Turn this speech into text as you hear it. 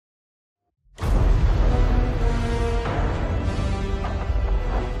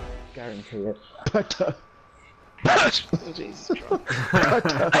Guarantee it. Butter. Jesus Christ.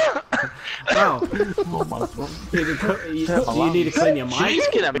 Oh, you need to clean your Did you mic.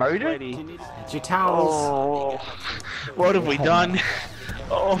 just get a motor? Get your towels. Oh, what have we done?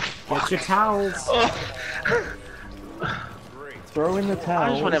 Oh, Get your towels. oh. Throw in the I towel.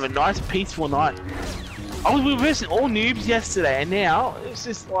 just want to have a nice, peaceful night. We were versing all noobs yesterday, and now it's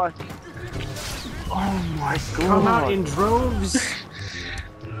just like, oh my god! Come out in droves.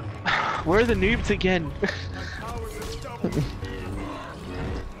 Where are the noobs again?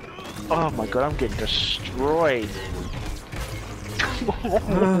 Oh my god, I'm getting destroyed.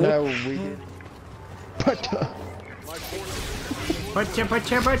 No, we did. Butter.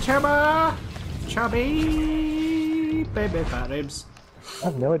 Butcha. Chubby baby fat ribs. I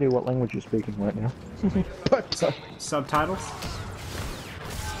have no idea what language you're speaking right now. Butter. Subtitles.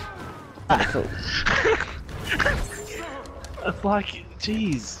 It's like,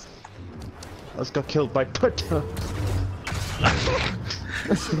 jeez. I just got killed by butter.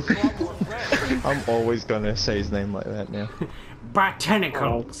 I'm always gonna say his name like that now.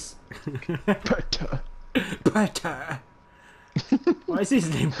 Botanicals. Butter. Butter. Why is his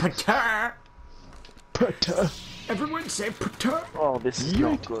name Butter? Butter. Everyone say Butter. Oh, this is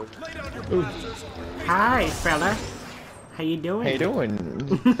not good. Hi, fella. How you doing? How you doing?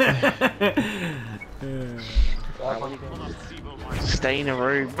 Stay in a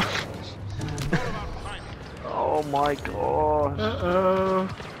room. Oh my god. Uh-oh.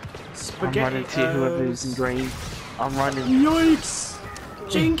 I'm Spaghetti. running to whoever's in green. I'm running. Yikes!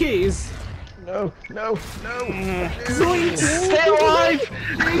 Jinkies! No. Zoinks! Stay alive!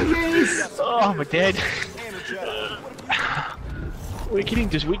 Jinkies! Oh, I'm dead. We're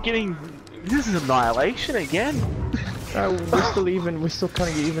getting. This is annihilation again. Oh, we're still even. We're still kind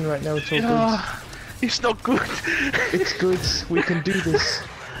of even right now. It's all good. Oh, it's not good. It's good. We can do this.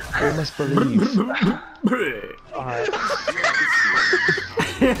 We must believe. Alright.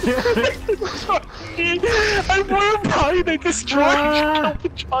 I went by, they destroyed I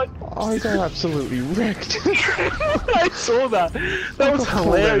got absolutely wrecked. I saw that. That was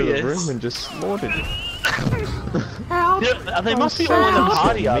Pulled out of the hilarious. room and just slaughtered it. Help! Yeah, they must be all in the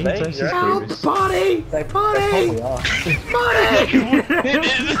party, are they? Help! Body! They Body! probably are. Body!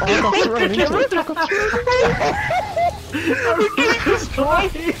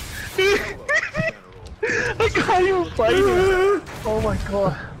 I can't even play this. Oh my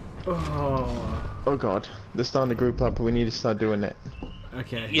god. Oh god, they're starting to group up. We need to start doing that.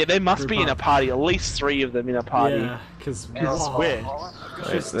 Okay. Yeah, they must be in a party. At least 3 of them in a party. Yeah, because I swear.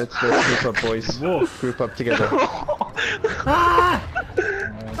 Let's group up, boys. Group up together. Ah!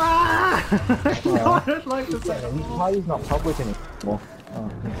 Ah! No, I don't like this. His party's not public anymore. Oh,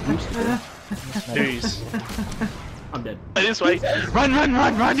 it used to be. Jeez. I'm dead. This way. Run!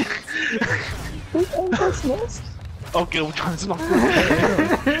 Oh, good. It's not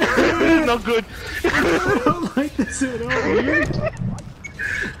good. Not good. I don't like this at all.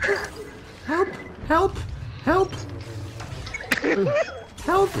 Help! Help! Help!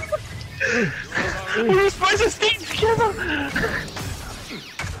 Help! We're supposed to stay together.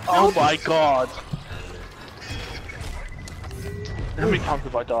 Oh my god. How many times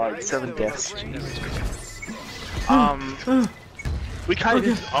have I died? 7 deaths. Jesus Christ. We can't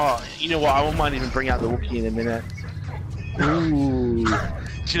even. Oh, you know what? I might even bring out the Wookiee in a minute. Ooh.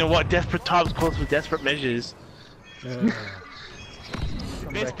 Do you know what? Desperate times calls for desperate measures.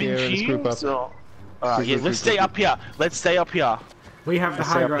 It's been let's group up. so... Alright, yeah, let's stay up here. Let's stay up here. We have the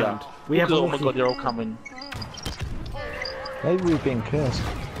high ground. We have Oh my god, they're all coming. Maybe we've been cursed.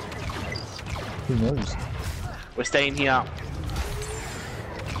 Who knows? We're staying here.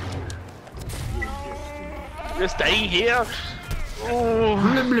 We're staying here. Oh.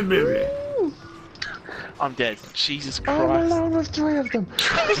 I'm dead. Jesus Christ. I'm alone with 3 of them.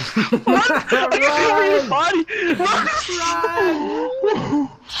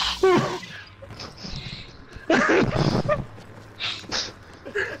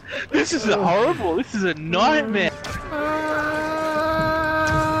 This is horrible. This is a nightmare. I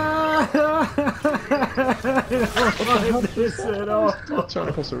don't like this at all. Trying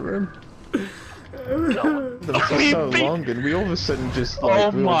to cross the room. That was so long, and we all of a sudden just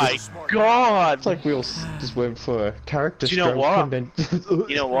like. Oh my god! It's like we all just went for a character Do you know stroke what? and then.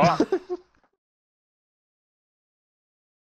 You know what?